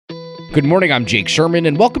Good morning, I'm Jake Sherman,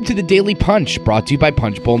 and welcome to the Daily Punch, brought to you by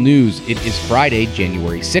Punchbowl News. It is Friday,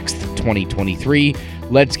 January 6th, 2023.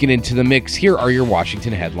 Let's get into the mix. Here are your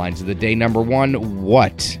Washington headlines of the day. Number one,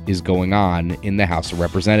 what is going on in the House of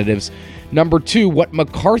Representatives? Number two, what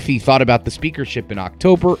McCarthy thought about the speakership in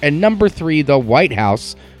October. And number three, the White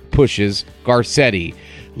House pushes Garcetti.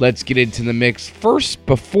 Let's get into the mix. First,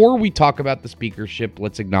 before we talk about the speakership,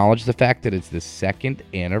 let's acknowledge the fact that it's the second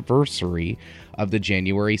anniversary of the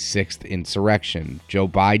January 6th insurrection. Joe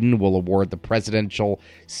Biden will award the Presidential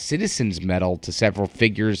Citizens Medal to several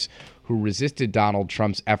figures who resisted Donald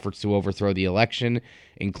Trump's efforts to overthrow the election,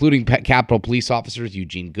 including Capitol Police officers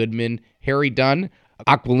Eugene Goodman, Harry Dunn,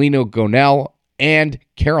 Aquilino Gonell, and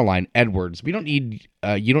Caroline Edwards. You don't need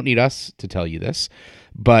us to tell you this,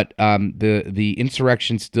 but the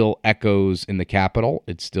insurrection still echoes in the Capitol.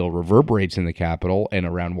 It still reverberates in the Capitol and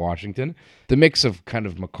around Washington. The mix of kind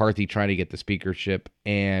of McCarthy trying to get the speakership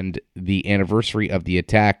and the anniversary of the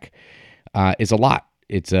attack is a lot.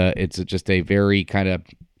 It's just a very kind of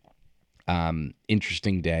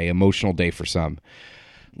interesting day, emotional day for some.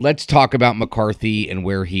 Let's talk about McCarthy and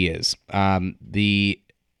where he is. The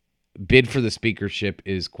bid for the speakership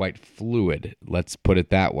is quite fluid. Let's put it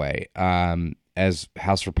that way. As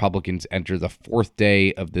House Republicans enter the fourth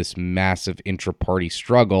day of this massive intra-party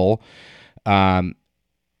struggle,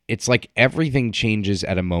 it's like everything changes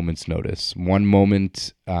at a moment's notice. One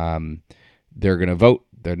moment, they're going to vote.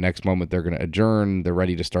 The next moment, they're going to adjourn. They're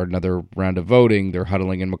ready to start another round of voting. They're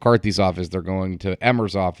huddling in McCarthy's office. They're going to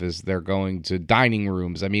Emmer's office. They're going to dining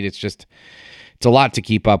rooms. I mean, it's a lot to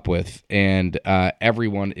keep up with, and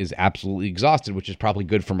everyone is absolutely exhausted, which is probably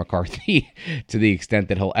good for McCarthy to the extent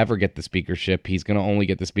that he'll ever get the speakership. He's going to only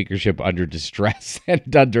get the speakership under distress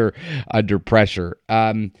and under pressure.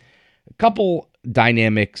 A couple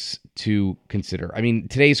dynamics to consider. I mean,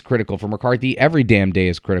 today's critical for McCarthy. Every damn day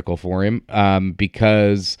is critical for him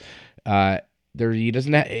because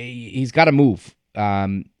he's got to move.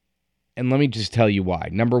 And let me just tell you why.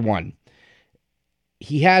 Number one,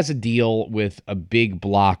 he has a deal with a big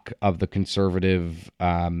block of the conservative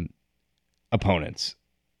opponents.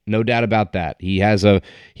 No doubt about that. He has an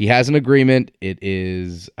agreement. It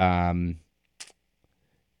is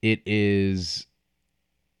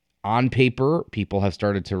on paper. People have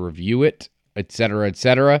started to review it, et cetera, et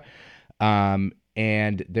cetera.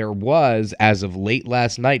 And there was, as of late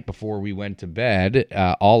last night before we went to bed,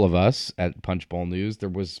 all of us at Punchbowl News, there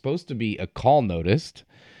was supposed to be a call noticed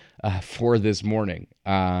for this morning.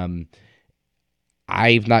 I've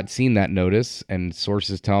not seen that notice, and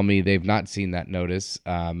sources tell me they've not seen that notice.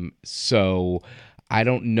 So I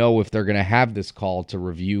don't know if they're going to have this call to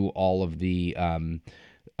review all of the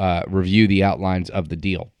review the outlines of the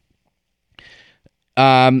deal.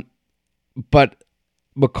 But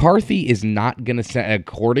McCarthy is not going to send,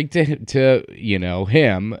 according to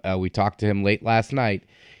him. We talked to him late last night.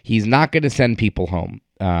 He's not going to send people home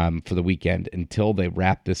for the weekend until they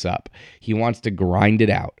wrap this up. He wants to grind it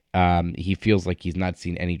out. He feels like he's not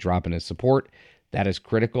seen any drop in his support. That is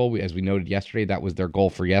critical. As we noted yesterday, that was their goal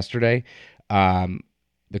for yesterday. The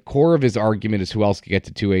core of his argument is who else could get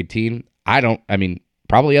to 218.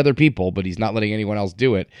 Probably other people, but he's not letting anyone else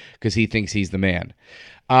do it because he thinks he's the man.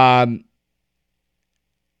 The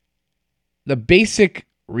basic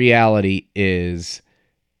reality is,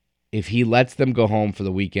 if he lets them go home for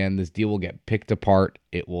the weekend, this deal will get picked apart.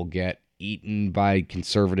 It will get eaten by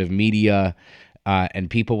conservative media, and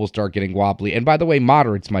people will start getting wobbly. And by the way,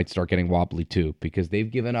 moderates might start getting wobbly too, because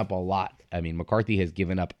they've given up a lot. I mean, McCarthy has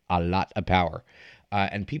given up a lot of power,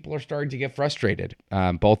 and people are starting to get frustrated,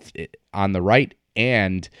 both on the right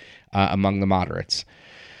and among the moderates.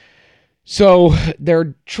 So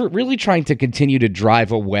they're really trying to continue to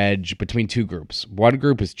drive a wedge between two groups. One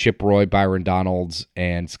group is Chip Roy, Byron Donalds,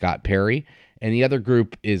 and Scott Perry. And the other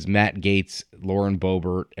group is Matt Gaetz, Lauren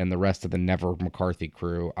Boebert, and the rest of the Never McCarthy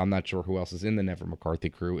crew. I'm not sure who else is in the Never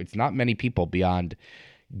McCarthy crew. It's not many people beyond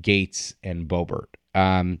Gaetz and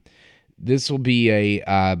Boebert. This will be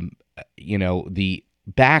the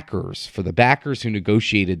backers who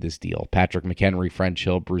negotiated this deal: Patrick McHenry, French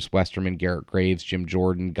Hill, Bruce Westerman, Garrett Graves, Jim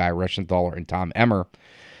Jordan, Guy Reschenthaler, and Tom Emmer.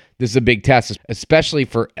 This is a big test, especially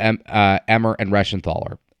for Emmer and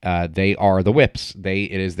Reschenthaler. They are the whips.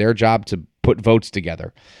 It is their job to put votes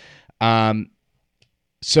together.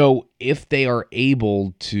 So if they are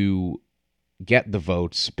able to get the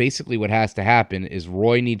votes, basically what has to happen is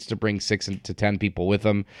Roy needs to bring 6 to 10 people with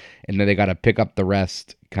him, and then they got to pick up the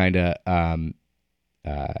rest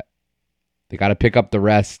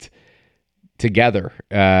together.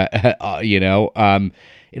 It'll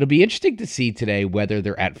be interesting to see today whether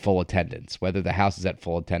they're at full attendance, whether the House is at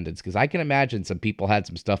full attendance, because I can imagine some people had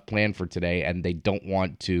some stuff planned for today and they don't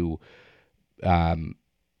want to.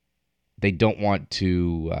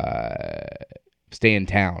 Stay in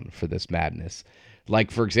town for this madness.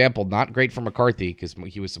 Like, for example, not great for McCarthy because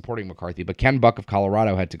he was supporting McCarthy, but Ken Buck of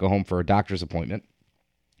Colorado had to go home for a doctor's appointment.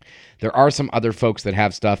 There are some other folks that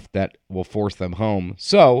have stuff that will force them home.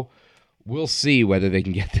 So we'll see whether they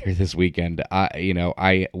can get there this weekend.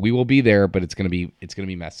 We will be there, but it's gonna be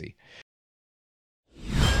messy.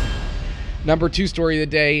 Number 2 story of the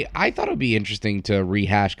day, I thought it would be interesting to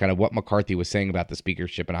rehash kind of what McCarthy was saying about the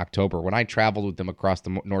speakership in October. When I traveled with him across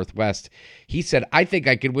the Northwest, he said, I think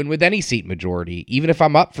I could win with any seat majority. Even if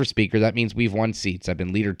I'm up for speaker, that means we've won seats. I've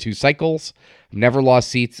been leader 2 cycles, never lost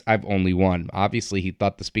seats, I've only won. Obviously, he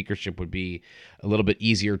thought the speakership would be a little bit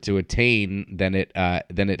easier to attain than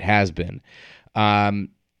it has been.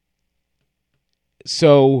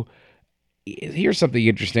 So here's something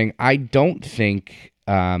interesting. I don't think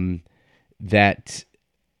that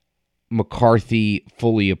McCarthy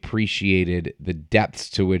fully appreciated the depths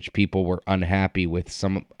to which people were unhappy with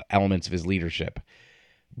some elements of his leadership.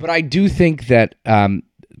 But I do think that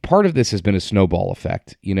part of this has been a snowball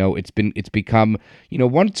effect. It's become,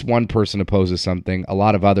 once one person opposes something, a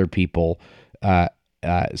lot of other people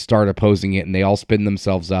start opposing it, and they all spin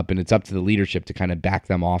themselves up, and it's up to the leadership to kind of back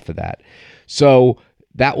them off of that. So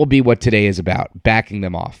that will be what today is about, backing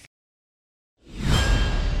them off.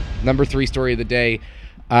 Number 3 story of the day,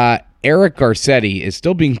 Eric Garcetti is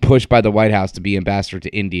still being pushed by the White House to be ambassador to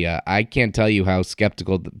India. I can't tell you how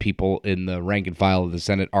skeptical the people in the rank and file of the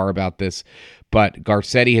Senate are about this, but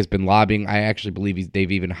Garcetti has been lobbying. I actually believe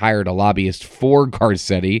they've even hired a lobbyist for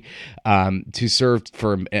Garcetti to serve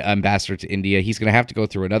for ambassador to India. He's going to have to go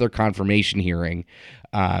through another confirmation hearing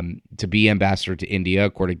to be ambassador to India,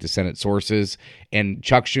 according to Senate sources. And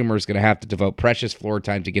Chuck Schumer is going to have to devote precious floor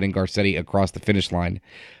time to getting Garcetti across the finish line.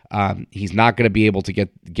 He's not going to be able to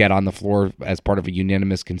get on the floor as part of a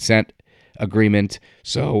unanimous consent agreement.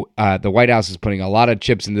 So the White House is putting a lot of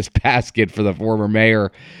chips in this basket for the former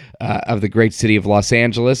mayor of the great city of Los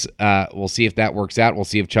Angeles. We'll see if that works out. We'll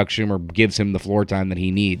see if Chuck Schumer gives him the floor time that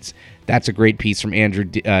he needs. That's a great piece from Andrew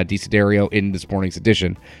DeSiderio in this morning's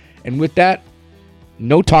edition. And with that,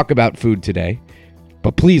 no talk about food today,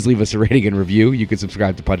 but please leave us a rating and review. You can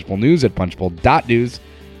subscribe to Punchbowl News at punchbowl.news.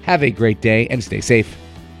 Have a great day and stay safe.